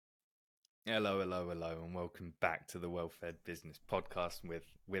Hello, hello, hello, and welcome back to the Well-Fed Business Podcast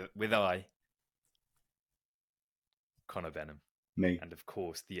with I, Connor Benham, Me. and of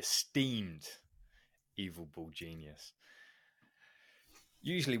course the esteemed Evil Bull Genius.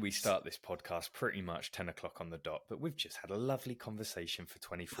 Usually we start this podcast pretty much 10 o'clock on the dot, but we've just had a lovely conversation for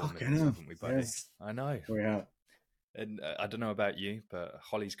 24 minutes, haven't we, buddy? Yes. I know. We have. And I don't know about you, but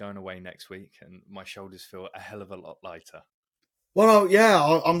Holly's going away next week, and my shoulders feel a hell of a lot lighter. Well,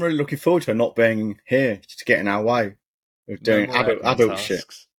 yeah, I'm really looking forward to her not being here to get in our way of doing adult shit.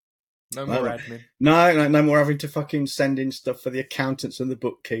 No more admin. No more having to fucking send in stuff for the accountants and the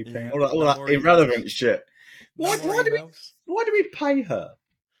bookkeeping. Yeah, all that irrelevant shit. Why do we pay her?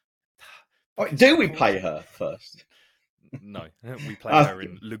 Do we pay her first? No, we pay her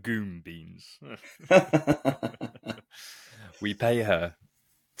in legume beans. We pay her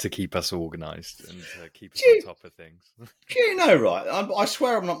to keep us organised and to keep us on top of things. Do you know, right? I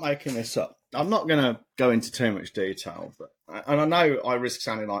swear I'm not making this up. I'm not going to go into too much detail, and I know I risk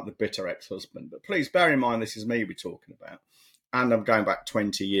sounding like the bitter ex-husband, but please bear in mind this is me we're talking about. And I'm going back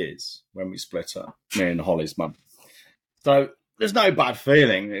 20 years when we split up, me and Holly's mum. So there's no bad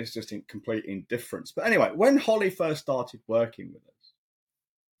feeling. It's just complete indifference. But anyway, when Holly first started working with us,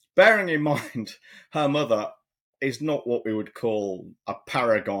 bearing in mind her mother is not what we would call a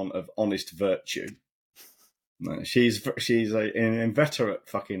paragon of honest virtue. No, she's an inveterate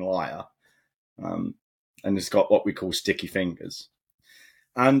fucking liar, and has got what we call sticky fingers.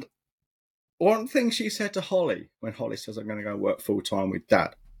 And one thing she said to Holly when Holly says, "I'm going to go work full time with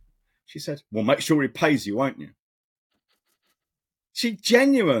Dad," she said, "Well, make sure he pays you, won't you?" She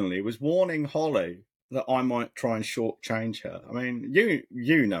genuinely was warning Holly that I might try and shortchange her. I mean,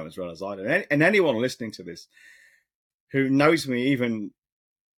 you know as well as I do, and anyone listening to this who knows me even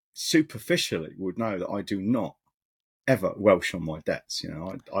superficially would know that I do not ever welsh on my debts. You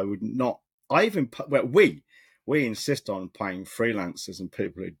know, I would not. We insist on paying freelancers and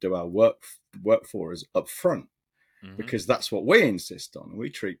people who do our work for us up front, because that's what we insist on. We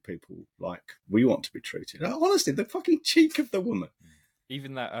treat people like we want to be treated. Honestly, the fucking cheek of the woman.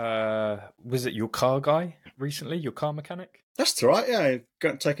 Even that, was it your car guy recently, your car mechanic? That's right, yeah.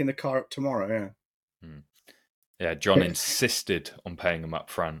 Taking the car up tomorrow, yeah. Yeah, John insisted on paying him up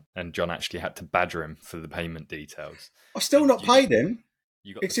front, and John actually had to badger him for the payment details. I've still not paid him.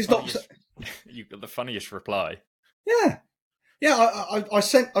 You got the funniest reply. Yeah. Yeah,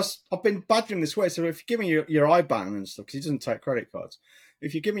 I've been badgering this way. So if you give me your IBAN and stuff, because he doesn't take credit cards,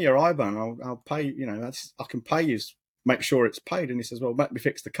 if you give me your IBAN, I'll pay. You know, I can pay you. Make sure it's paid. And he says, "Well, let me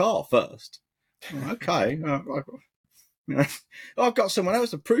fix the car first." Okay. I've got someone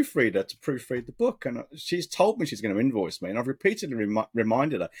else, a proofreader, to proofread the book, and she's told me she's going to invoice me, and I've repeatedly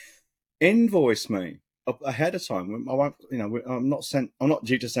reminded her, invoice me ahead of time. I won't. You know, I'm not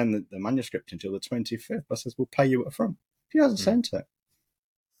due to send the manuscript until the 25th. I says, "We'll pay you up front." She hasn't sent it.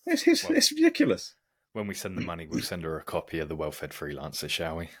 It's ridiculous. When we send the money, we'll send her a copy of The Well-Fed Freelancer,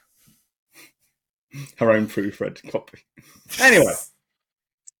 shall we? Her own proofread copy. Anyway,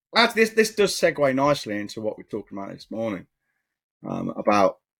 this does segue nicely into what we talked about this morning,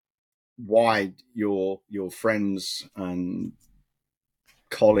 about why your friends and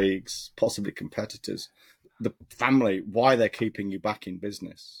colleagues, possibly competitors, the family, why they're keeping you back in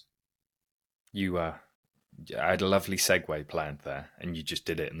business. I had a lovely segue planned there, and you just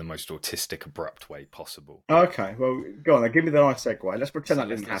did it in the most autistic, abrupt way possible. Okay, well, go on. Give me the nice segue. Let's pretend that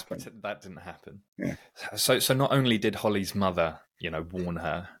didn't happen. That didn't happen. Yeah. So not only did Holly's mother, warn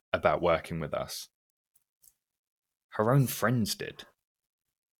her about working with us, her own friends did.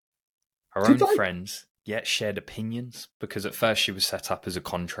 Friends, shared opinions, because at first she was set up as a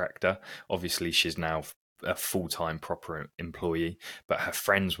contractor. Obviously, she's now a full-time proper employee, but her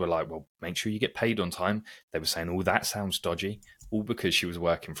friends were like, well, make sure you get paid on time. They were saying, oh, that sounds dodgy, all because she was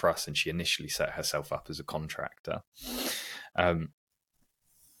working for us and she initially set herself up as a contractor. And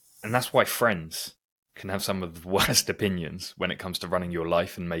that's why friends can have some of the worst opinions when it comes to running your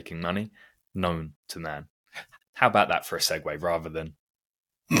life and making money, known to man. How about that for a segue rather than...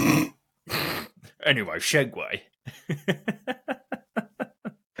 Anyway, segue.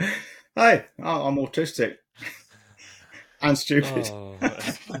 Hey, I'm autistic and stupid. Oh.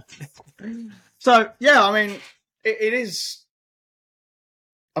 So, yeah, I mean, it is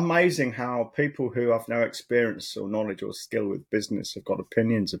amazing how people who have no experience or knowledge or skill with business have got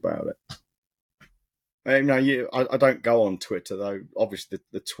opinions about it. I don't go on Twitter, though. Obviously,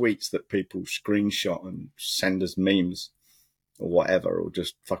 the tweets that people screenshot and send as memes or whatever, or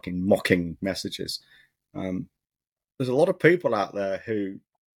just fucking mocking messages. There's a lot of people out there who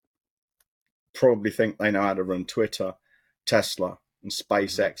probably think they know how to run Twitter, Tesla, and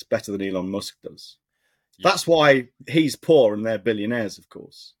SpaceX better than Elon Musk does. That's why he's poor and they're billionaires, of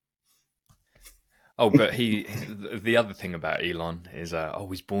course. Oh, but the other thing about Elon is,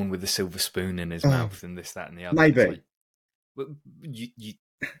 he's born with a silver spoon in his mouth and this, that, and the other. Maybe. Like,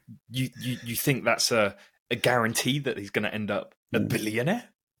 you think that's a guarantee that he's going to end up a billionaire?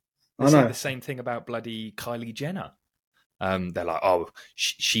 They say the same thing about bloody Kylie Jenner. They're like, oh,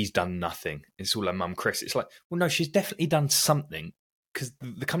 she's done nothing. It's all her mum, Chris. It's like, well, no, she's definitely done something because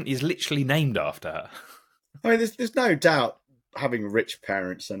the company is literally named after her. I mean, there's no doubt having rich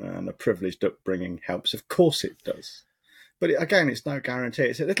parents and a privileged upbringing helps. Of course it does. But again, it's no guarantee.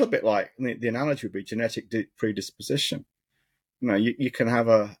 It's a little bit like the analogy would be genetic predisposition. You can have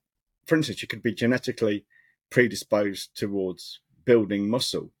for instance, you could be genetically predisposed towards building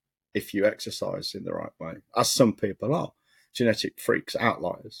muscle if you exercise in the right way, as some people are, genetic freaks,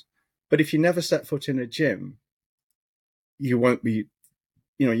 outliers. But if you never set foot in a gym, you won't be,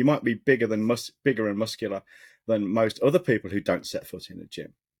 you might be bigger and muscular than most other people who don't set foot in a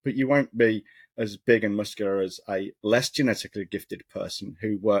gym. But you won't be as big and muscular as a less genetically gifted person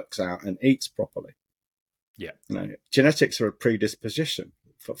who works out and eats properly. Yeah. Genetics are a predisposition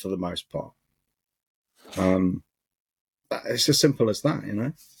for the most part. It's as simple as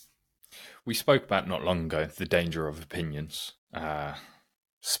that, We spoke about not long ago the danger of opinions,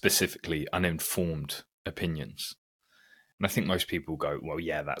 specifically uninformed opinions. And I think most people go, well,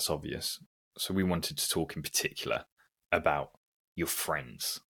 yeah, that's obvious. So we wanted to talk in particular about your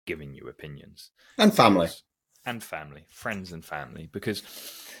friends giving you opinions. And family. Friends and family. Because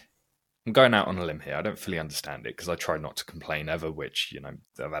I'm going out on a limb here. I don't fully understand it because I try not to complain ever, which,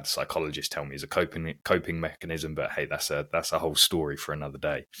 I've had psychologists tell me is a coping mechanism. But hey, that's a whole story for another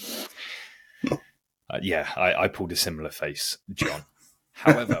day. I pulled a similar face, John.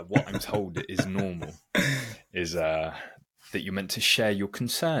 However, what I'm told is normal is that you're meant to share your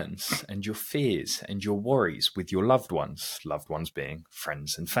concerns and your fears and your worries with your loved ones being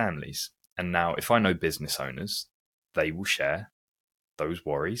friends and families. And now, if I know business owners, they will share those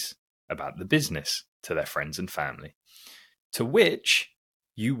worries about the business to their friends and family, to which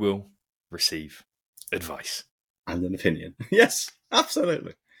you will receive advice. And an opinion. Yes,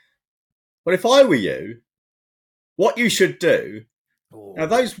 absolutely. But if I were you, what you should do, now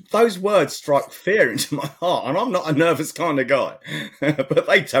those words strike fear into my heart, and I'm not a nervous kind of guy, but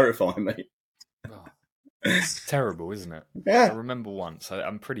they terrify me. It's terrible, isn't it? Yeah. I remember once,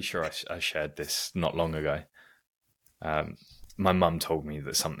 I'm pretty sure I shared this not long ago. My mum told me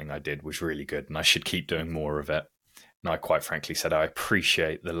that something I did was really good and I should keep doing more of it. And I quite frankly said, I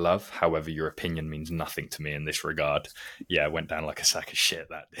appreciate the love. However, your opinion means nothing to me in this regard. Yeah, it went down like a sack of shit,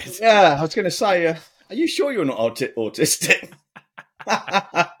 that did. Yeah, I was going to say, are you sure you're not autistic?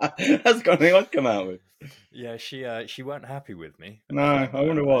 That's got I'd come out with. Yeah, she weren't happy with me. No, I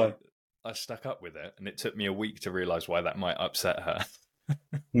wonder why. I stuck up with it, and it took me a week to realise why that might upset her.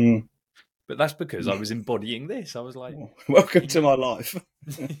 But that's because I was embodying this. I was like, welcome to my life.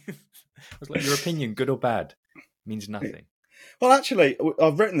 I was like, your opinion, good or bad, means nothing. Well, actually,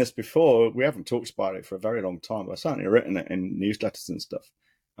 I've written this before. We haven't talked about it for a very long time, but I've certainly written it in newsletters and stuff,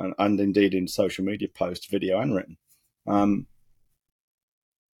 and indeed in social media posts, video and written.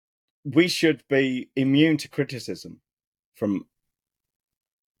 We should be immune to criticism from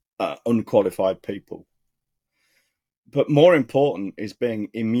unqualified people. But more important is being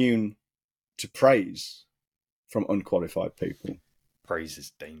immune to praise from unqualified people. Praise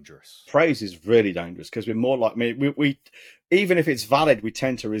is dangerous. Praise is really dangerous because we're more like me. We even if it's valid, we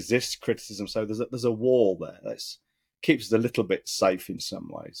tend to resist criticism. So there's a wall there that keeps us a little bit safe in some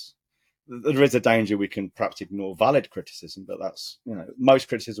ways. There is a danger we can perhaps ignore valid criticism, but that's, most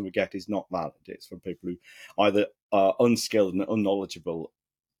criticism we get is not valid. It's from people who either are unskilled and unknowledgeable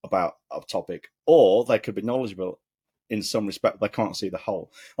about a topic, or they could be knowledgeable in some respect, they can't see the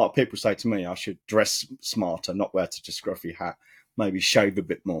whole. Like people say to me, I should dress smarter, not wear such a scruffy hat, maybe shave a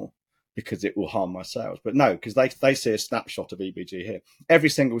bit more because it will harm my sales. But no, because they see a snapshot of EBG here. Every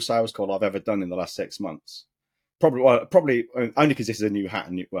single sales call I've ever done in the last 6 months, probably only because this is a new hat,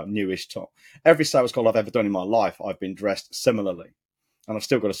 newish top. Every sales call I've ever done in my life, I've been dressed similarly. And I've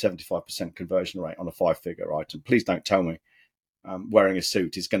still got a 75% conversion rate on a 5-figure item. Please don't tell me wearing a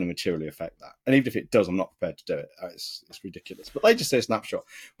suit is going to materially affect that. And even if it does, I'm not prepared to do it. It's ridiculous. But they just say a snapshot.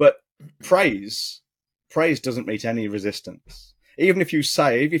 But praise doesn't meet any resistance. Even if you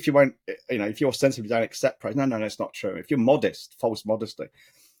say, if you won't, if you ostensibly don't accept praise, no, it's not true. If you're modest, false modesty,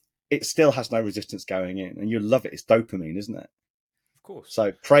 it still has no resistance going in, and you love it. It's dopamine, isn't it? Of course.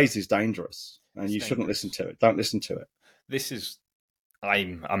 So praise is dangerous, and you shouldn't listen to it. Don't listen to it. This is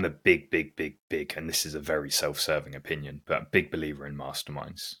I'm a big, and this is a very self-serving opinion, but a big believer in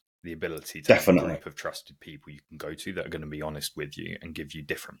masterminds. The ability to have a Definitely. group of trusted people you can go to that are going to be honest with you and give you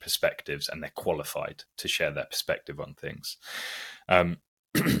different perspectives, and they're qualified to share their perspective on things. And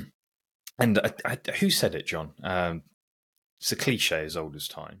who said it, John? It's a cliche as old as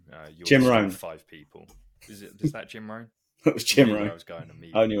time. Jim Rohn. 5 people. Is that Jim Rohn? It was Jim I Rohn. was going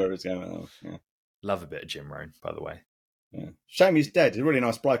I knew where it was going. Yeah. Love a bit of Jim Rohn, by the way. Yeah. Shame he's dead. He's a really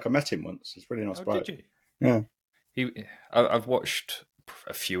nice bloke. I met him once. He's a really nice bloke. Did you? Yeah. I've watched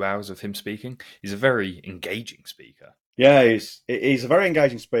a few hours of him speaking. He's a very engaging speaker. Yeah, he's a very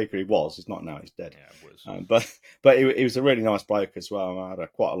engaging speaker. He was. He's not now. He's dead. Yeah, it was. But he was a really nice bloke as well. I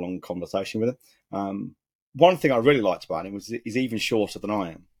had quite a long conversation with him. One thing I really liked about him was he's even shorter than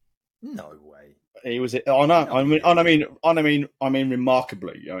I am. No way. He was. Oh no! I mean,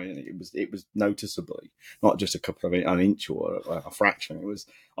 remarkably. I mean, it was noticeably not just a couple of an inch or a fraction. It was.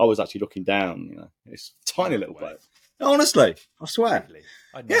 I was actually looking down. You know, it's tiny little bloke. Honestly, I swear. Really?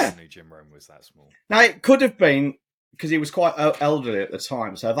 I never knew Jim Rohn was that small. Now it could have been because he was quite elderly at the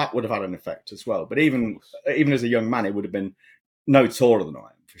time, so that would have had an effect as well. But even as a young man, he would have been no taller than I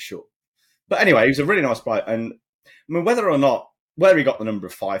am for sure. But anyway, he was a really nice bloke, and I mean, where he got the number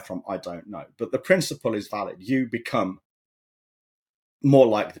of 5 from, I don't know. But the principle is valid. You become more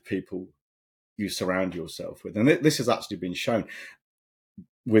like the people you surround yourself with. And this has actually been shown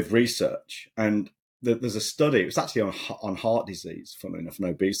with research. And there's a study, it was actually on heart disease, funnily enough, and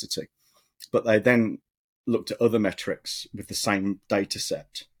obesity. But they then looked at other metrics with the same data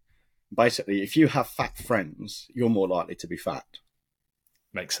set. Basically, if you have fat friends, you're more likely to be fat.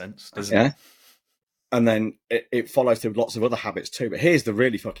 Makes sense, doesn't it? And then it follows through lots of other habits too. But here's the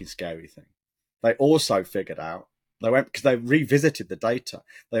really fucking scary thing. They also figured out, because they revisited the data,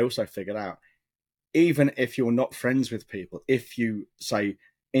 they also figured out, even if you're not friends with people, if you, say,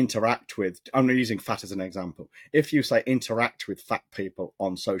 interact with, I'm using fat as an example, if you, say, interact with fat people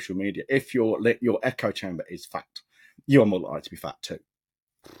on social media, if your echo chamber is fat, you're more likely to be fat too.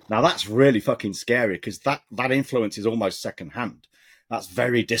 Now, that's really fucking scary because that influence is almost secondhand. That's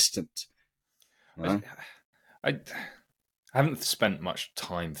very distant. I haven't spent much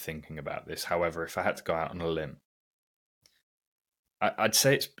time thinking about this. However, if I had to go out on a limb, I'd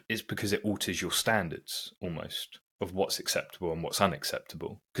say it's because it alters your standards almost of what's acceptable and what's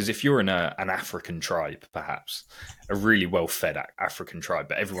unacceptable. Because if you're in an African tribe, perhaps a really well-fed African tribe,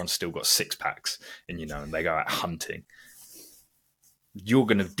 but everyone's still got 6-packs and they go out hunting, you're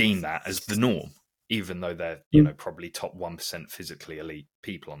going to deem that as the norm, even though they're probably top 1% physically elite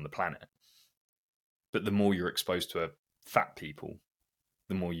people on the planet. But the more you're exposed to fat people,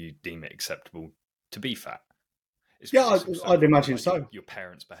 the more you deem it acceptable to be fat. I'd imagine so. Your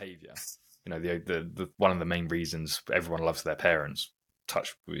parents' behaviour. The one of the main reasons everyone loves their parents,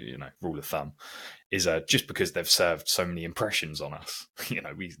 rule of thumb, is just because they've served so many impressions on us.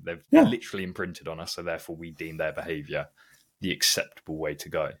 They've literally imprinted on us, so therefore we deem their behaviour the acceptable way to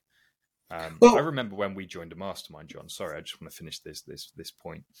go. I remember when we joined a mastermind, John. Sorry, I just want to finish this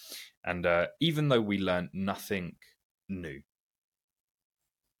point. And even though we learned nothing new,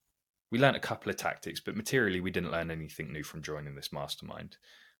 we learned a couple of tactics, but materially we didn't learn anything new from joining this mastermind.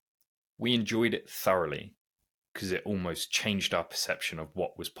 We enjoyed it thoroughly because it almost changed our perception of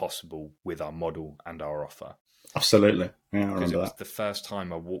what was possible with our model and our offer. Absolutely. Yeah, I remember that. It was the first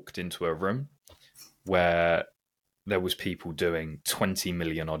time I walked into a room where there was people doing 20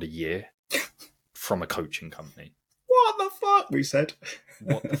 million odd a year from a coaching company. What the fuck? We said.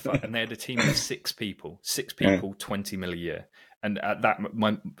 What the fuck? And they had a team of 6 people, 20 million a year. And at that,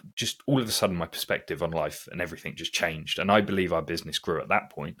 just all of a sudden, my perspective on life and everything just changed. And I believe our business grew at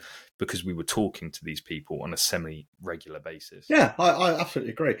that point because we were talking to these people on a semi-regular basis. Yeah, I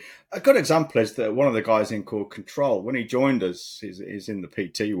absolutely agree. A good example is that one of the guys in Core Control, when he joined us, is in the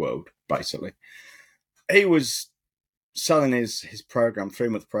PT world, basically. He was selling his program,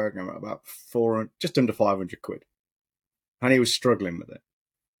 3-month program, at about just under 500 quid. And he was struggling with it.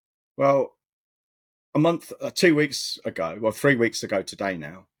 Well, 2 weeks ago, 3 weeks ago today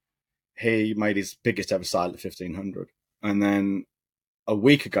now, he made his biggest ever sale at 1,500. And then a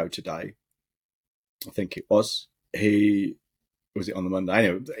week ago today, I think it was it on the Monday?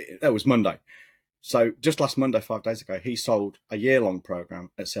 Anyway, that was Monday. So just last Monday, 5 days ago, he sold a year-long program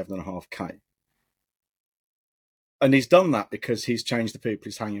at 7.5K. And he's done that because he's changed the people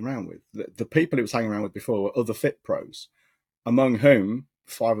he's hanging around with. The people he was hanging around with before were other fit pros, among whom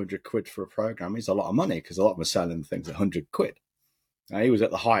 500 quid for a program is a lot of money because a lot of them are selling things at 100 quid. Now, he was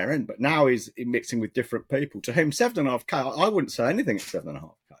at the higher end, but now he's mixing with different people. To him, 7.5K, I wouldn't sell anything at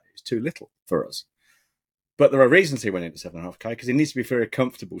 7.5K. It's too little for us. But there are reasons he went into 7.5K, because he needs to be very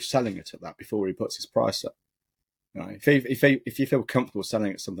comfortable selling it at that before he puts his price up. You know, if you feel comfortable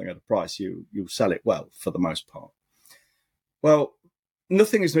selling at something at a price, you'll sell it well for the most part. Well,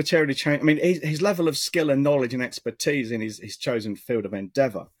 nothing has materially changed. I mean, his level of skill and knowledge and expertise in his chosen field of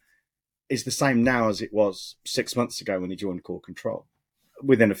endeavour is the same now as it was 6 months ago when he joined Core Control,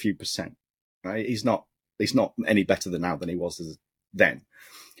 within a few percent. Right? He's not any better now than he was then.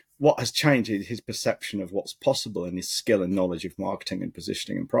 What has changed is his perception of what's possible and his skill and knowledge of marketing and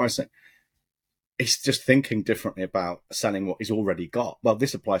positioning and pricing. He's just thinking differently about selling what he's already got. Well,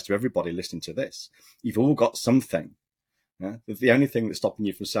 this applies to everybody listening to this. You've all got something. Yeah? The only thing that's stopping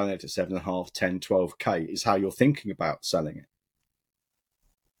you from selling it at 7.5, 10, 12K is how you're thinking about selling it.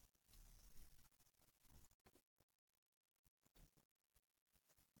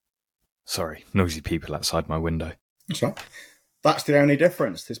 Sorry, noisy people outside my window. That's right. That's the only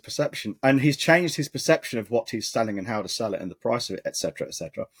difference, his perception. And he's changed his perception of what he's selling and how to sell it and the price of it, etc.,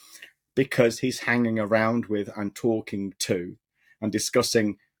 because he's hanging around with and talking to and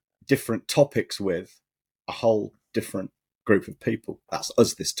discussing different topics with a whole different group of people. That's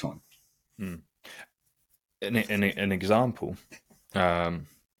us this time. An example,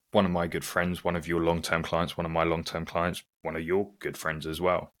 one of my good friends, one of your long-term clients, one of my long-term clients, one of your good friends as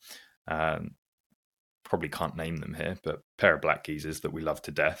well. Probably can't name them here, but a pair of black geezers that we love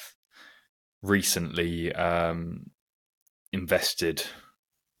to death recently invested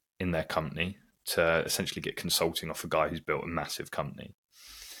in their company to essentially get consulting off a guy who's built a massive company.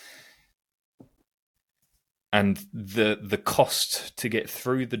 And the cost to get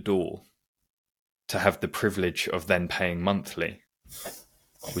through the door to have the privilege of then paying monthly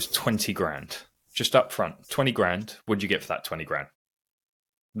was 20 grand. Just up front, 20 grand. What'd you get for that 20 grand?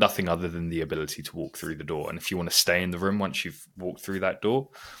 Nothing other than the ability to walk through the door. And if you want to stay in the room once you've walked through that door,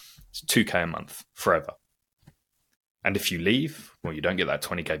 it's 2K a month forever. And if you leave, well, you don't get that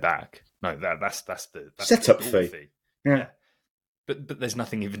 20K back. No, that's the setup fee. Yeah. But there's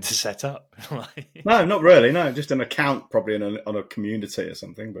nothing even to set up. No, not really. No, just an account probably on a community or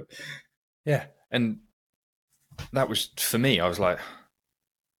something. But yeah, and that was, for me, I was like,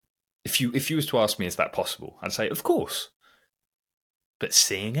 if you was to ask me, is that possible? I'd say, of course. But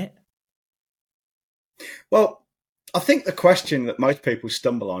seeing it? Well, I think the question that most people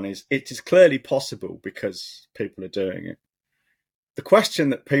stumble on is, it is clearly possible because people are doing it. The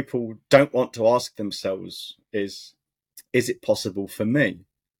question that people don't want to ask themselves is it possible for me?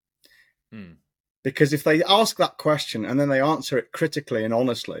 Because if they ask that question and then they answer it critically and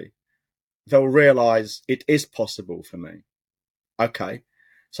honestly, they'll realize it is possible for me. Okay,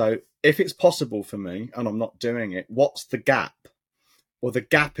 so if it's possible for me and I'm not doing it, what's the gap? Well, the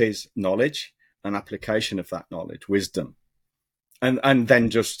gap is knowledge and application of that knowledge, wisdom, and then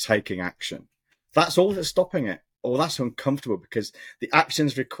just taking action. That's all that's stopping it. Or that's uncomfortable because the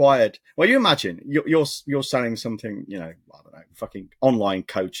actions required. Well, you imagine you're selling something, I don't know, fucking online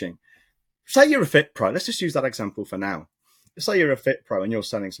coaching. Say you're a Fit Pro. Let's just use that example for now. Say you're a Fit Pro and you're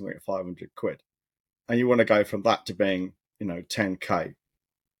selling something at 500 quid, and you want to go from that to being, 10K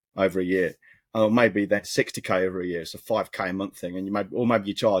over a year, or maybe then 60K over a year, so 5K a month thing, and maybe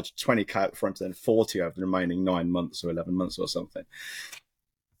you charge 20K up front and then 40 over the remaining 9 months or 11 months or something.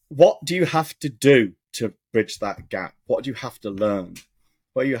 What do you have to do to bridge that gap? What do you have to learn?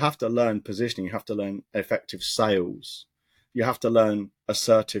 Well, you have to learn positioning. You have to learn effective sales. You have to learn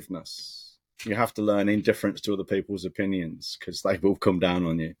assertiveness. You have to learn indifference to other people's opinions because they will come down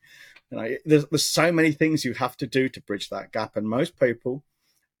on you. There's so many things you have to do to bridge that gap. And most people,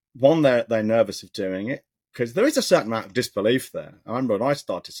 one, they're nervous of doing it because there is a certain amount of disbelief there. I remember when I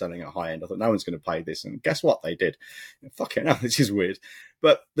started selling at high end, I thought no one's going to pay this. And guess what? They did. Fucking hell, this is weird.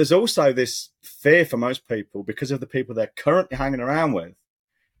 But there's also this fear for most people because of the people they're currently hanging around with.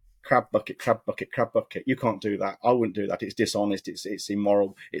 Crab bucket, crab bucket, crab bucket. You can't do that. I wouldn't do that. It's dishonest. It's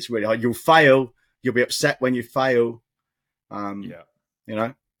immoral. It's really hard. You'll fail. You'll be upset when you fail. And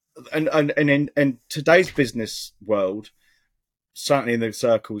in today's business world, certainly in the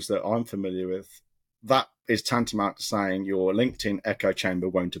circles that I'm familiar with, that is tantamount to saying your LinkedIn echo chamber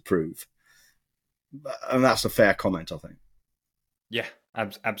won't approve. And that's a fair comment, I think. Yeah,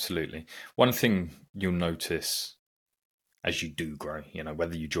 absolutely. One thing you'll notice as you do grow,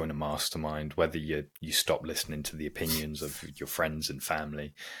 whether you join a mastermind, whether you stop listening to the opinions of your friends and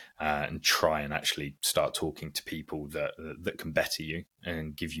family, and try and actually start talking to people that can better you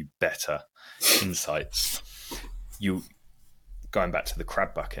and give you better insights. Going back to the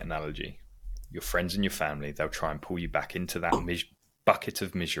crab bucket analogy, your friends and your family, they'll try and pull you back into that bucket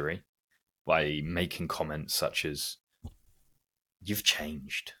of misery by making comments such as, "You've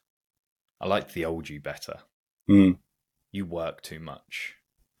changed. I like the old you better. Mm. You work too much.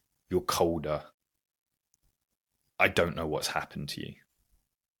 You're colder. I don't know what's happened to you.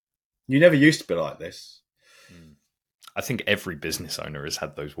 You never used to be like this. I think every business owner has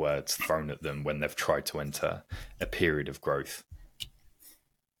had those words thrown at them when they've tried to enter a period of growth.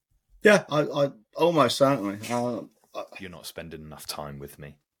 Yeah, I almost certainly. You're not spending enough time with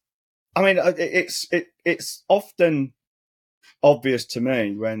me. I mean, it's often obvious to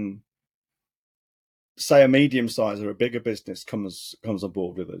me when, say, a medium sized or a bigger business comes on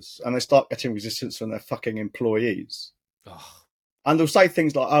board with us, and they start getting resistance from their fucking employees. Oh. And they'll say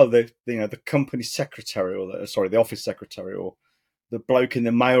things like, "Oh, the company secretary, or the office secretary, or the bloke in the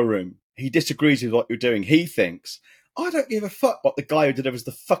mailroom, he disagrees with what you're doing. He thinks, I don't give a fuck what the guy who delivers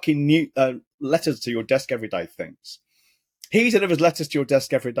the fucking letters to your desk every day thinks. He delivers letters to your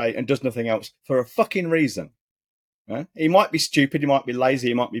desk every day and does nothing else for a fucking reason. He might be stupid, he might be lazy,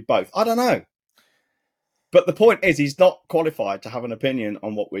 he might be both. I don't know. But the point is, he's not qualified to have an opinion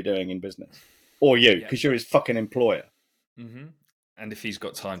on what we're doing in business. Or you, because you're his fucking employer. Mm-hmm. And if he's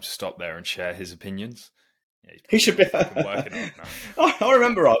got time to stop there and share his opinions, he should be working on now. I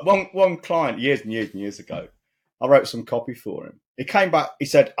remember one client years and years and years ago, I wrote some copy for him. He came back, he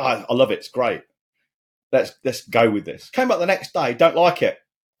said, I love it, it's great. Let's go with this. Came back the next day, don't like it.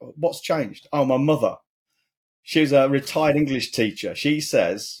 What's changed? Oh, my mother. She's a retired English teacher. She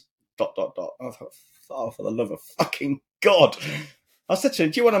says, ... I thought, oh, for the love of fucking God. I said to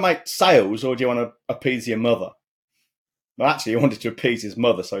him, do you want to make sales or do you want to appease your mother? Well, actually, he wanted to appease his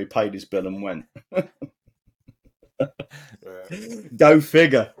mother, so he paid his bill and went. Go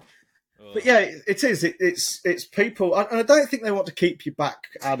figure. But yeah, it is. It's people, and I don't think they want to keep you back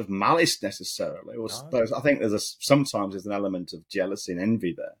out of malice necessarily. Or no. I think sometimes there's an element of jealousy and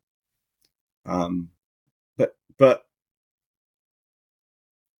envy there. But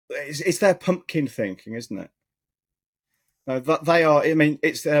it's their pumpkin thinking, isn't it? They are. I mean,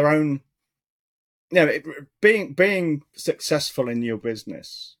 it's their own. Being successful in your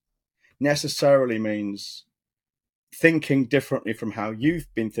business necessarily means thinking differently from how you've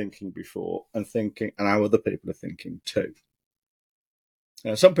been thinking before and how other people are thinking too.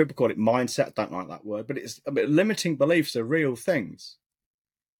 Some people call it mindset. I don't like that word, but limiting beliefs are real things.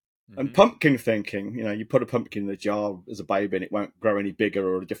 Mm-hmm. And pumpkin thinking, you put a pumpkin in the jar as a baby and it won't grow any bigger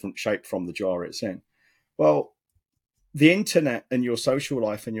or a different shape from the jar it's in. Well, the internet and your social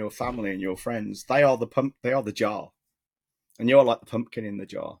life and your family and your friends, they are the jar. And you're like the pumpkin in the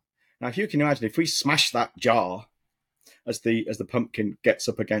jar. Now, if you can imagine, if we smash that jar as the pumpkin gets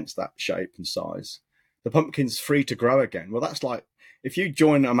up against that shape and size, the pumpkin's free to grow again. Well, that's like if you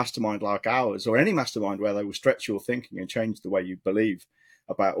join a mastermind like ours or any mastermind where they will stretch your thinking and change the way you believe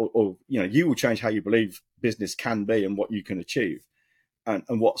about, or you will change how you believe business can be and what you can achieve and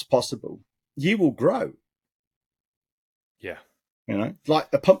what's possible, you will grow. Yeah. Like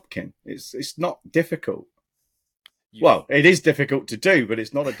the pumpkin. It's not difficult. Well, it is difficult to do, but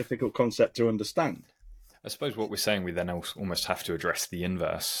it's not a difficult concept to understand. I suppose what we're saying, we then almost have to address the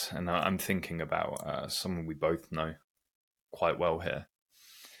inverse. And I'm thinking about someone we both know quite well here.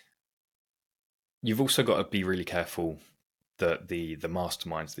 You've also got to be really careful that the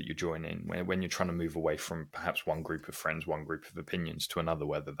masterminds that you're joining, when you're trying to move away from perhaps one group of friends, one group of opinions to another,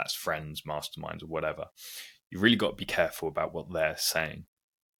 whether that's friends, masterminds, or whatever, you've really got to be careful about what they're saying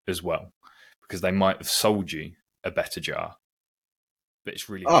as well, because they might have sold you a better jar, but it's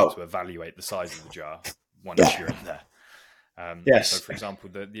really hard to evaluate the size of the jar once you're in there. Yes. So, for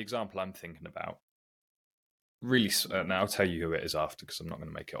example, the example I'm thinking about, really, now I'll tell you who it is after because I'm not going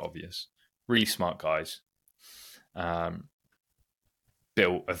to make it obvious. Really smart guys.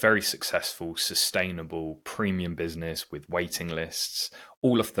 Built a very successful, sustainable, premium business with waiting lists,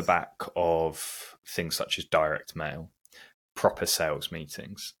 all off the back of things such as direct mail, proper sales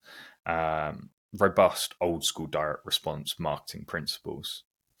meetings, robust, old school direct response marketing principles.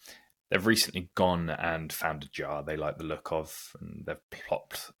 They've recently gone and found a jar they like the look of, and they've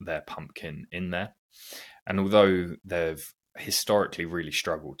plopped their pumpkin in there. And although they've historically really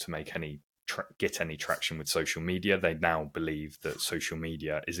struggled to make get any traction with social media, they now believe that social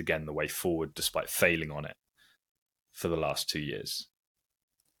media is again the way forward, despite failing on it for the last 2 years.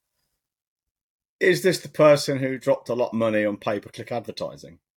 Is this the person who dropped a lot of money on pay-per-click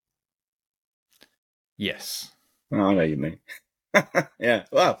advertising? Yes. Oh, I know you mean. Yeah.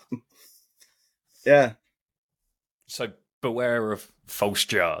 Well. Yeah. So beware of false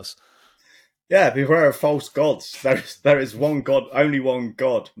jars. Yeah, beware of false gods. There is one God, only one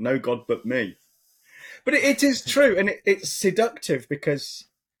God, no God but me. But it is true, and it's seductive because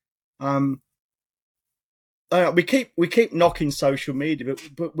we keep knocking social media,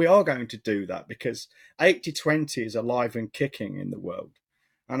 but we are going to do that because 80/20 is alive and kicking in the world.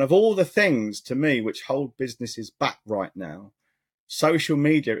 And of all the things to me which hold businesses back right now, social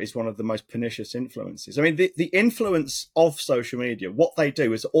media is one of the most pernicious influences. I mean, the influence of social media, what they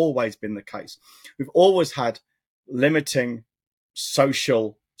do, has always been the case. We've always had limiting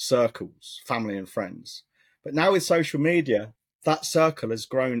social circles, family and friends. But now with social media, that circle has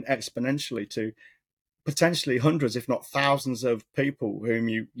grown exponentially to potentially hundreds, if not thousands, of people whom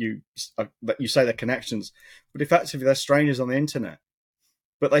you say they're connections, but effectively they're strangers on the internet.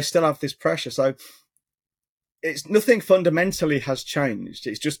 But they still have this pressure. So it's nothing fundamentally has changed.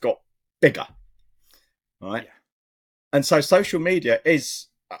 It's just got bigger, right? Yeah. And so social media is,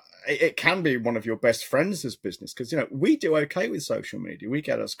 it can be one of your best friends as business because, we do okay with social media. We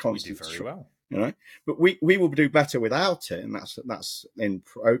get us constant. We do very well. But we will do better without it, and that's in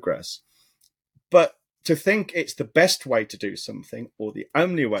progress. But to think it's the best way to do something or the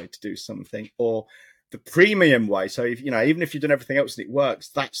only way to do something or the premium way, so if even if you've done everything else and it works,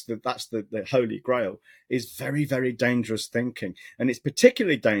 that's the holy grail, is very, very dangerous thinking. And it's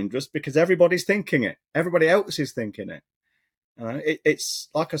particularly dangerous because everybody's thinking it. Everybody else is thinking it. It's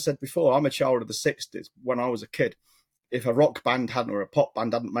like I said before, I'm a child of the 60s. When I was a kid, if a rock band or a pop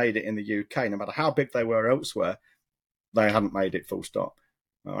band hadn't made it in the UK, no matter how big they were elsewhere, they hadn't made it, full stop.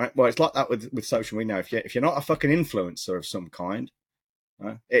 All right. Well, it's like that with social media. If you're not a fucking influencer of some kind,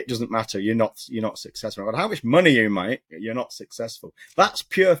 it doesn't matter. You're not successful. No matter how much money you make, you're not successful. That's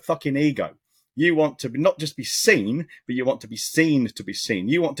pure fucking ego. You want to not just be seen, but you want to be seen to be seen.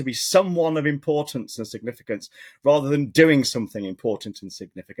 You want to be someone of importance and significance rather than doing something important and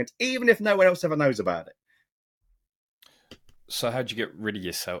significant, even if no one else ever knows about it. So how do you get rid of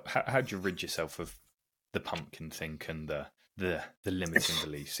yourself? How do you rid yourself of the pumpkin think and the limiting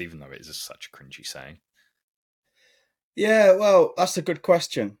beliefs, even though it is such a cringy saying? Yeah, well, that's a good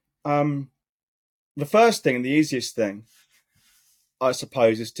question. The first thing, the easiest thing, I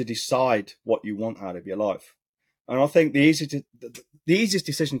suppose, is to decide what you want out of your life. And I think the easiest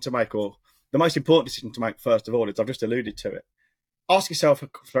decision to make, or the most important decision to make, first of all, is I've just alluded to it. Ask yourself a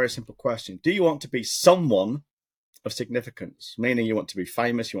very simple question. Do you want to be someone of significance? Meaning you want to be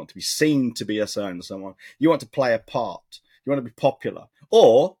famous, you want to be seen to be a certain someone, you want to play a part, you want to be popular?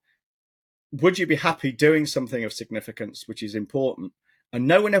 Or would you be happy doing something of significance, which is important, and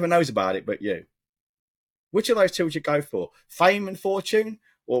no one ever knows about it but you? Which of those two would you go for? Fame and fortune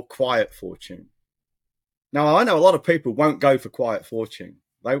or quiet fortune? Now, I know a lot of people won't go for quiet fortune.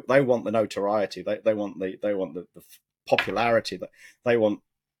 They want the notoriety. They want the popularity. That they want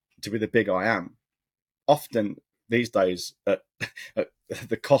to be the big I am. Often these days at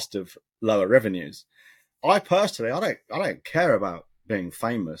the cost of lower revenues. I personally, I don't care about being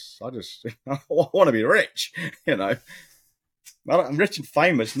famous. I want to be rich, I'm rich and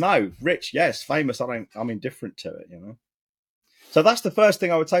famous. No, rich, yes. Famous, I'm indifferent to it, So that's the first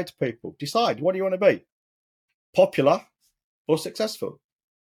thing I would say to people. Decide, what do you want to be? Popular or successful?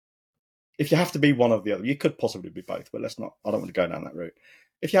 If you have to be one or the other, you could possibly be both, but I don't want to go down that route.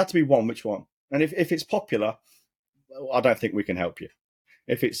 If you had to be one, which one? And if it's popular, well, I don't think we can help you.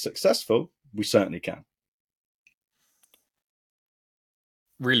 If it's successful, we certainly can.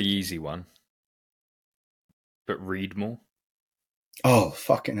 Really easy one. But read more. Oh,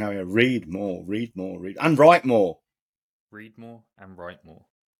 fucking hell, yeah. Read more. And write more. Read more and write more.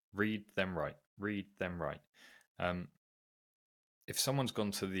 Read, then write. Read, then write. If someone's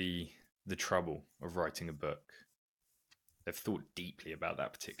gone to the trouble of writing a book, they've thought deeply about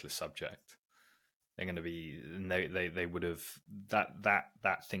that particular subject. They're going to be, they would have,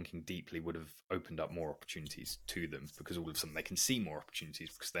 that thinking deeply would have opened up more opportunities to them, because all of a sudden they can see more opportunities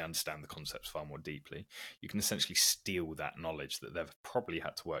because they understand the concepts far more deeply. You can essentially steal that knowledge that they've probably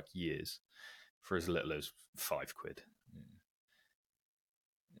had to work years for as little as £5.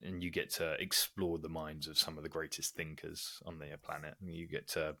 And you get to explore the minds of some of the greatest thinkers on the planet. And you get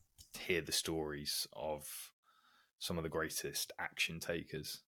to hear the stories of some of the greatest action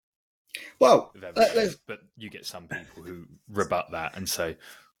takers. Well, but you get some people who rebut that and say,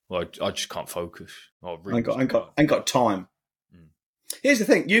 "Well, I just can't focus. I ain't got time." Here's the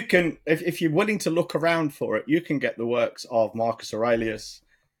thing: you can, if you're willing to look around for it, you can get the works of Marcus Aurelius,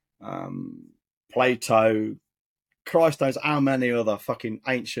 Plato. Christ knows how many other fucking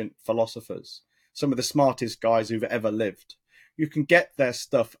ancient philosophers. Some of the smartest guys who've ever lived. You can get their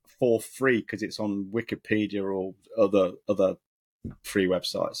stuff for free because it's on Wikipedia or other free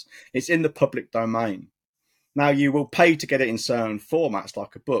websites. It's in the public domain. Now, you will pay to get it in certain formats,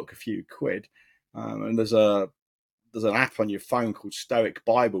 like a book, a few quid. And there's a there's an app on your phone called Stoic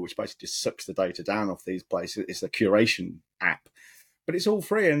Bible, which basically just sucks the data down off these places. It's a curation app, but it's all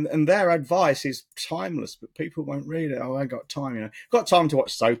free, and their advice is timeless. But people won't read it. Oh, I ain't got time. Got time to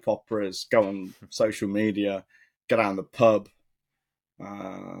watch soap operas, go on social media, get out of the pub,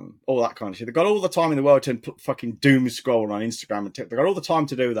 all that kind of shit. They've got all the time in the world to fucking doom scroll on Instagram and TikTok. They've got all the time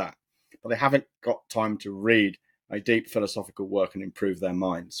to do that, but they haven't got time to read a deep philosophical work and improve their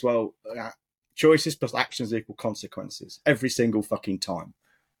minds. Well, choices plus actions equal consequences every single fucking time.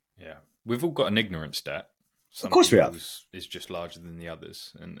 Yeah, we've all got an ignorance debt. Some of course we have. Is just larger than the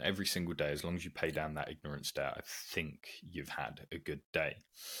others, and every single day, as long as you pay down that ignorance debt, I think you've had a good day.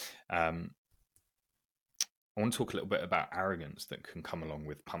 I want to talk a little bit about arrogance that can come along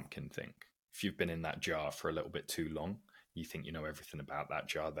with pumpkin think. If you've been in that jar for a little bit too long, you think you know everything about that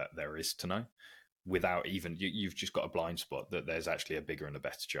jar that there is to know, without even you've just got a blind spot that there's actually a bigger and a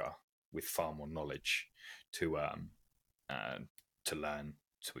better jar with far more knowledge to learn,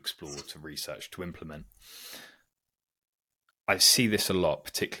 to explore, to research, to implement. I see this a lot,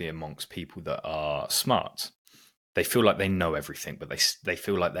 particularly amongst people that are smart. They feel like they know everything, but they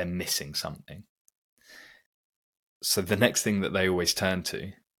feel like they're missing something. So the next thing that they always turn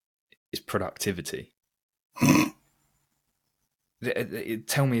to is productivity.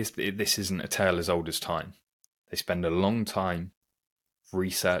 Tell me if this isn't a tale as old as time. They spend a long time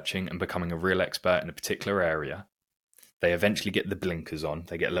researching and becoming a real expert in a particular area. They eventually get the blinkers on.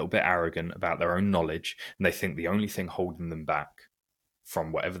 They get a little bit arrogant about their own knowledge, and they think the only thing holding them back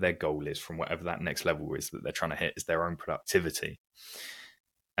from whatever their goal is, from whatever that next level is that they're trying to hit, is their own productivity.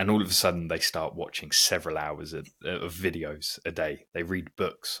 And all of a sudden, they start watching several hours of videos a day. They read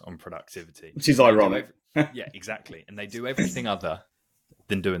books on productivity. Which is ironic. Yeah, exactly. And they do everything other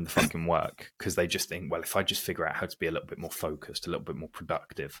than doing the fucking work, because they just think, well, if I just figure out how to be a little bit more focused, a little bit more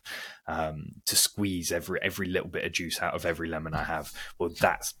productive, to squeeze every little bit of juice out of every lemon I have, well,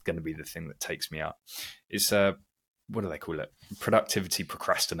 that's going to be the thing that takes me up. It's what do they call it? Productivity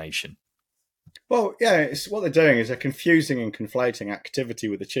procrastination. Well, yeah, it's what they're doing is they're confusing and conflating activity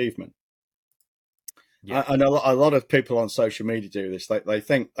with achievement. Yeah. And a lot of people on social media do this. They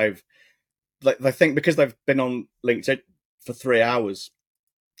think they think because they've been on LinkedIn for 3 hours,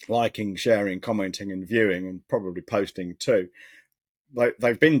 liking, sharing, commenting, and viewing, and probably posting too.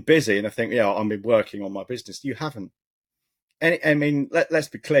 They've been busy, and I think, yeah, I've been working on my business. You haven't. And I mean, let's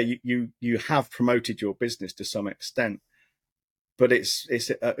be clear. You have promoted your business to some extent, but it's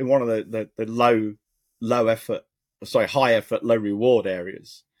in one of the high effort, low reward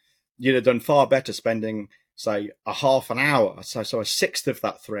areas. You'd have done far better spending, say, a half an hour, so a sixth of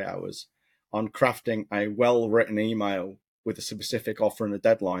that 3 hours, on crafting a well-written email with a specific offer and a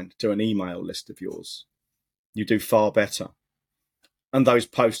deadline to an email list of yours. You do far better. And those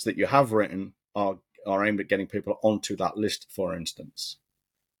posts that you have written are aimed at getting people onto that list, for instance.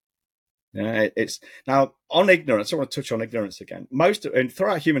 Yeah, it's now on ignorance. I want to touch on ignorance again.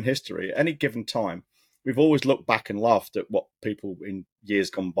 Throughout human history, at any given time, we've always looked back and laughed at what people in years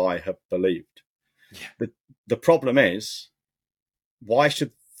gone by have believed. Yeah. The problem is, why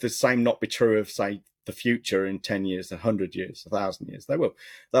should the same not be true of, say, the future in 10 years, 100 years, 1,000 years?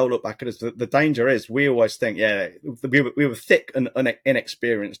 They'll look back at us. The danger is we always think, yeah, we were thick and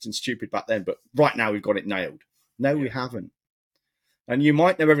inexperienced and stupid back then, but right now we've got it nailed. No, we haven't. And you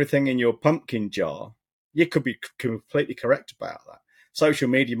might know everything in your pumpkin jar. You could be completely correct about that. Social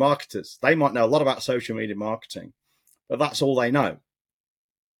media marketers, they might know a lot about social media marketing, but that's all they know.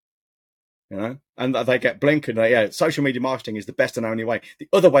 And they get blinkered. Social media marketing is the best and only way. The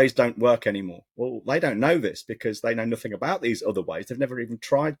other ways don't work anymore. Well, they don't know this because they know nothing about these other ways. They've never even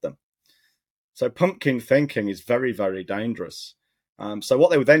tried them. So pumpkin thinking is very, very dangerous. So what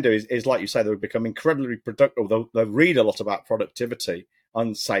they would then do is, like you say, they would become incredibly productive. They'll read a lot about productivity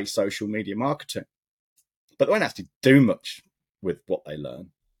on, say, social media marketing, but they won't actually do much with what they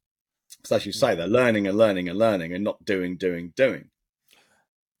learn. So as you say, they're learning and learning and learning and not doing.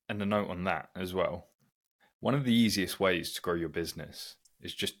 And a note on that as well. One of the easiest ways to grow your business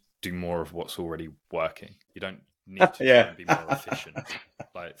is just do more of what's already working. You don't need to try and be more efficient.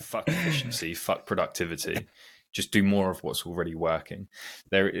 Like, fuck efficiency, fuck productivity. Just do more of what's already working.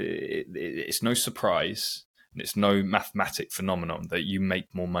 It's no surprise, and it's no mathematic phenomenon that you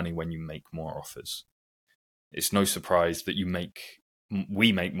make more money when you make more offers. It's no surprise that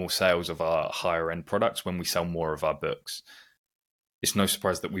we make more sales of our higher end products when we sell more of our books. It's no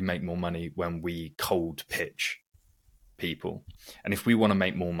surprise that we make more money when we cold pitch people. And if we want to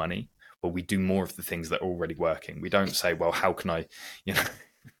make more money, well, we do more of the things that are already working. We don't say, well, how can I,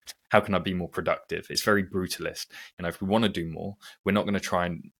 How can I be more productive? It's very brutalist. If we want to do more, we're not going to try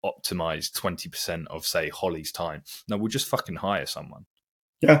and optimize 20% of, say, Holly's time. No, we'll just fucking hire someone.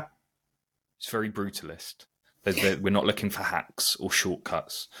 Yeah. It's very brutalist. We're not looking for hacks or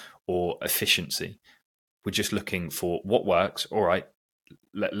shortcuts or efficiency. We're just looking for what works. All right,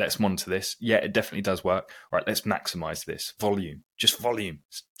 let's monitor this. Yeah, it definitely does work. All right, let's maximize this. Volume. Just volume.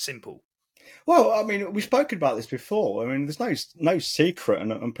 It's simple. Well, I mean, we've spoken about this before. I mean, there's no secret,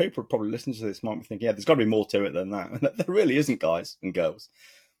 and people probably listening to this might be thinking, yeah, there's got to be more to it than that. And there really isn't, guys and girls.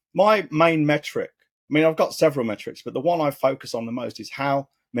 My main metric, I mean, I've got several metrics, but the one I focus on the most is how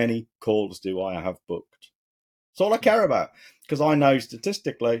many calls do I have booked? That's all I care about, because I know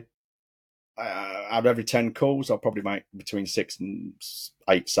statistically, out of every 10 calls, I'll probably make between 6 and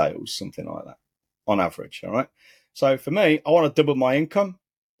 8 sales, something like that, on average. All right. So for me, I want to double my income.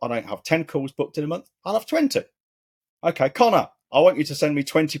 I don't have 10 calls booked in a month. I'll have 20. Okay, Connor, I want you to send me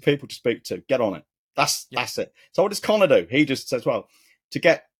 20 people to speak to. Get on it. That's it. So what does Connor do? He just says, well,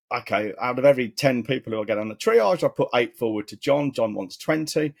 out of every 10 people who I get on the triage, I put 8 forward to John. John wants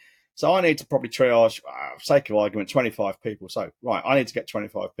 20. So I need to probably triage, for sake of argument, 25 people. So, right, I need to get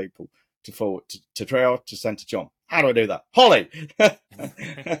 25 people to forward to triage to send to John. How do I do that? Holly,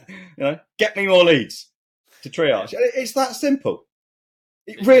 get me more leads to triage. It's that simple.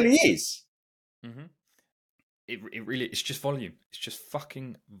 It really is. Mm-hmm. It really, it's just volume. It's just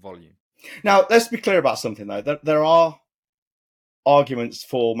fucking volume. Now, let's be clear about something, though. There are arguments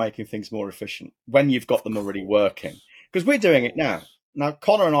for making things more efficient when you've got them already working. Because we're doing it now. Now,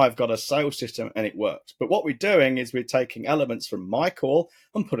 Connor and I have got a sales system and it works. But what we're doing is we're taking elements from my call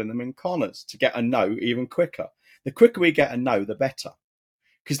and putting them in Connor's to get a no even quicker. The quicker we get a no, the better.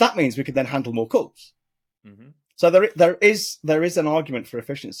 Because that means we can then handle more calls. Mm-hmm. So there is an argument for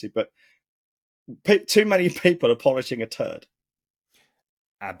efficiency, but too many people are polishing a turd.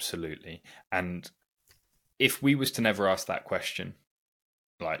 Absolutely. And if we was to never ask that question,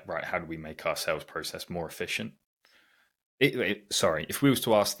 like, right, how do we make our sales process more efficient? If we was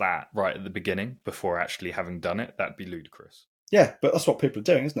to ask that right at the beginning before actually having done it, that'd be ludicrous. Yeah, but that's what people are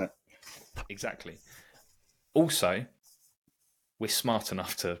doing, isn't it? Exactly. Also, we're smart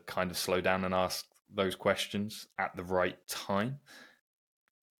enough to kind of slow down and ask those questions at the right time.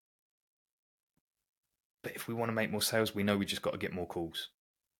 But if we want to make more sales, we know we just got to get more calls.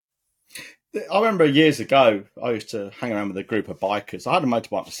 I remember years ago, I used to hang around with a group of bikers. I had a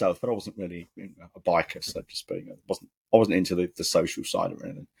motorbike myself, but I wasn't really a biker, so to speak. I wasn't into the social side of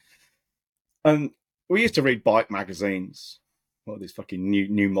anything. And we used to read bike magazines, all these fucking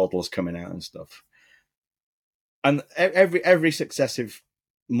new models coming out and stuff. And every successive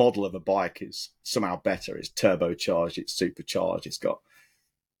model of a bike is somehow better. It's turbocharged, it's supercharged, it's got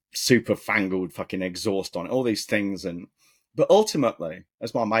super fangled fucking exhaust on it, all these things. But ultimately,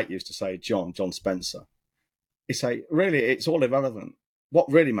 as my mate used to say, John Spencer, he'd say, really, it's all irrelevant. What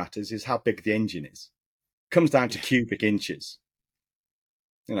really matters is how big the engine is. It comes down to cubic inches.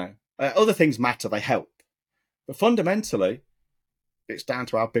 Other things matter, they help. But fundamentally, it's down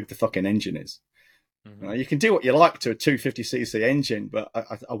to how big the fucking engine is. Mm-hmm. You can do what you like to a 250cc engine, but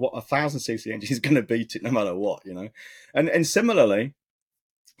a 1000cc engine is going to beat it no matter what, And similarly,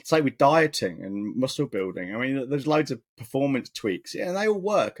 say with dieting and muscle building, I mean, there's loads of performance tweaks, and they all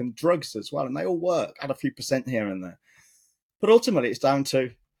work, and drugs as well, and they all work, add a few percent here and there. But ultimately, it's down to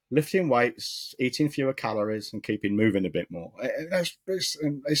lifting weights, eating fewer calories, and keeping moving a bit more. There's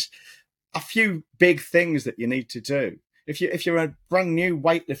a few big things that you need to do. If you're a brand new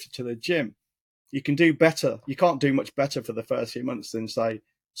weightlifter to the gym, you can do better. You can't do much better for the first few months than, say,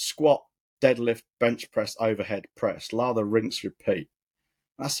 squat, deadlift, bench press, overhead press, lather, rinse, repeat.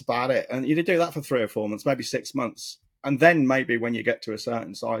 That's about it. And you do that for 3 or 4 months, maybe 6 months. And then maybe when you get to a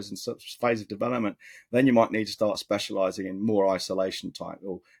certain size and such phase of development, then you might need to start specializing in more isolation type,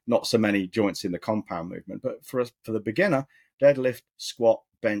 or not so many joints in the compound movement. But for the beginner, deadlift, squat,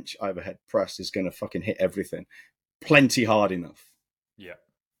 bench, overhead press is going to fucking hit everything plenty hard enough. Yeah.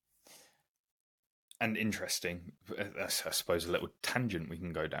 And interesting, I suppose a little tangent we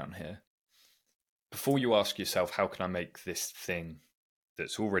can go down here. Before you ask yourself, how can I make this thing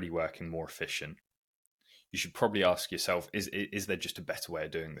that's already working more efficient, you should probably ask yourself, is there just a better way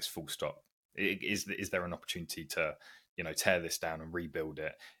of doing this, full stop? Is there an opportunity to, tear this down and rebuild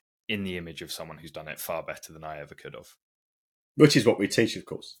it in the image of someone who's done it far better than I ever could have? Which is what we teach, of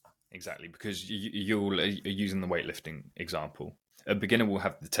course. Exactly, because you're using the weightlifting example. A beginner will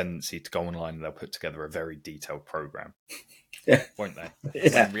have the tendency to go online and they'll put together a very detailed program, won't they?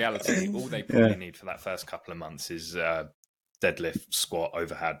 Yeah. In reality, all they probably need for that first couple of months is deadlift, squat,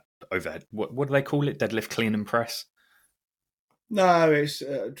 overhead. What do they call it? Deadlift, clean and press? No, it's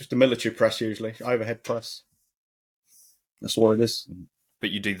just a military press usually, overhead press. That's what it is.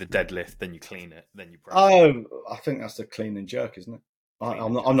 But you do the deadlift, then you clean it, then you press. Oh, I think that's the clean and jerk, isn't it?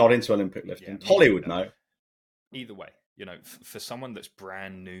 I'm not into Olympic lifting. Yeah, Hollywood, no. Either way, for someone that's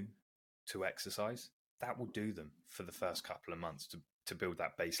brand new to exercise, that will do them for the first couple of months to build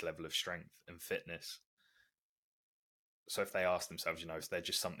that base level of strength and fitness. So if they ask themselves, is there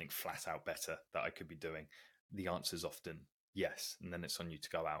just something flat out better that I could be doing? The answer is often yes. And then it's on you to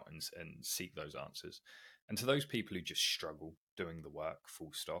go out and seek those answers. And to those people who just struggle doing the work,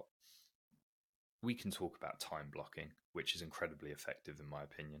 full stop, we can talk about time blocking, which is incredibly effective in my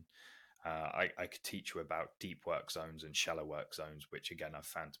opinion. I could teach you about deep work zones and shallow work zones, which again, I've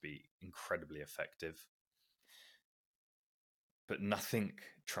found to be incredibly effective. But nothing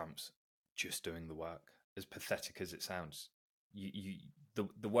trumps just doing the work, as pathetic as it sounds.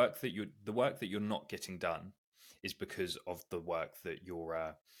 The work that you're not getting done is because of the work that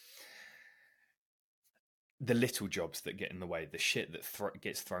you're the little jobs that get in the way, the shit that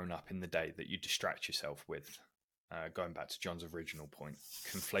gets thrown up in the day that you distract yourself with. Going back to John's original point,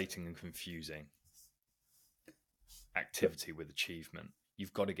 conflating and confusing activity with achievement.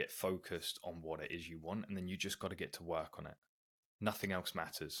 You've got to get focused on what it is you want, and then you just got to get to work on it. Nothing else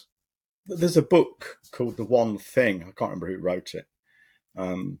matters. There's a book called The One Thing. I can't remember who wrote it.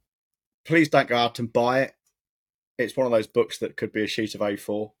 Please don't go out and buy it. It's one of those books that could be a sheet of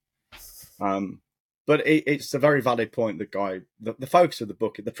A4. But it's a very valid point. The focus of the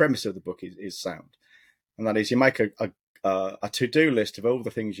book, the premise of the book is sound. And that is, you make a to-do list of all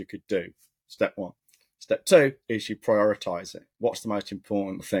the things you could do. Step one. Step two is you prioritize it. What's the most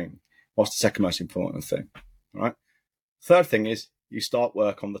important thing? What's the second most important thing? All right. Third thing is you start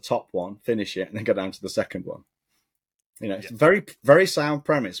work on the top one, finish it, and then go down to the second one. It's a very, very sound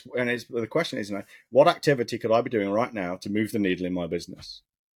premise. And the question is, what activity could I be doing right now to move the needle in my business?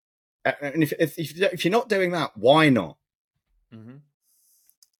 And if you're not doing that, why not? Mm-hmm.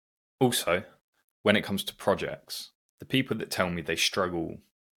 Also, when it comes to projects, the people that tell me they struggle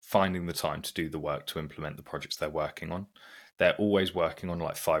finding the time to do the work to implement the projects they're working on, they're always working on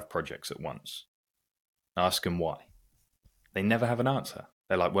like 5 projects at once. Ask them why. They never have an answer.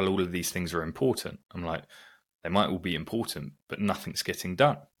 They're like, well, all of these things are important. I'm like, they might all be important, but nothing's getting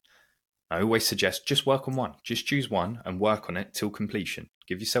done. I always suggest just work on one. Just choose one and work on it till completion.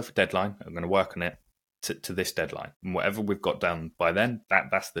 Give yourself a deadline. I'm going to work on it to this deadline. And whatever we've got done by then,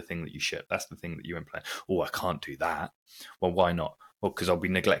 that's the thing that you ship. That's the thing that you implement. Oh, I can't do that. Well, why not? Well, because I'll be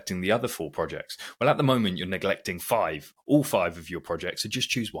neglecting the other 4 projects. Well, at the moment, you're neglecting 5. All 5 of your projects, so just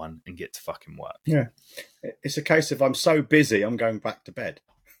choose one and get to fucking work. Yeah. It's a case of I'm so busy, I'm going back to bed.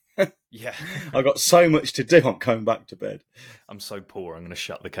 Yeah. I've got so much to do, I'm going back to bed. I'm so poor, I'm going to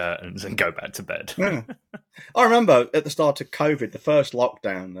shut the curtains and go back to bed. Yeah. I remember at the start of COVID, the first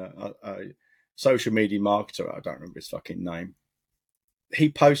lockdown, a social media marketer, I don't remember his fucking name, he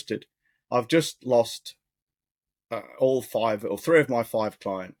posted, I've just lost all 5 or 3 of my 5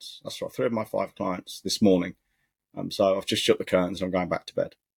 clients. That's right, 3 of my 5 clients this morning. So I've just shut the curtains and I'm going back to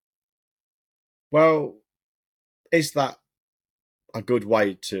bed. Well, is that a good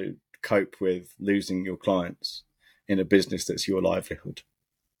way to cope with losing your clients in a business that's your livelihood?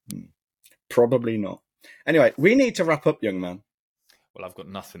 Probably not. Anyway, we need to wrap up, young man. Well, I've got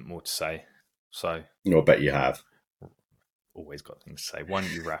nothing more to say. So I bet you have. Always got things to say. Why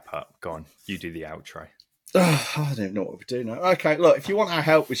don't you wrap up? Go on. You do the outro. I don't know what we do now. Okay, look, if you want our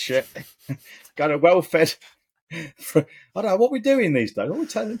help with shit, go to Well-Fed. I don't know what we're doing these days. What are we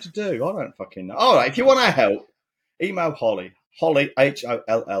telling them to do? I don't fucking know. All right, if you want our help, email Holly, Holly,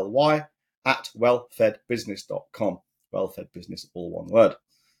 HOLLY, at wellfedbusiness.com. Wellfed Business, all one word.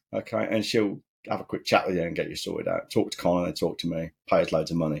 Okay, and she'll have a quick chat with you and get you sorted out. Talk to Colin and talk to me. Pay us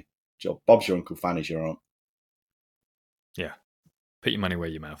loads of money. Bob's your uncle, Fanny's your aunt. Yeah. Put your money where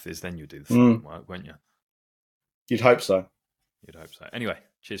your mouth is, then you'll do the fucking work, won't you? You'd hope so. You'd hope so. Anyway,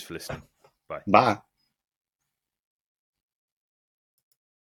 cheers for listening. Bye. Bye.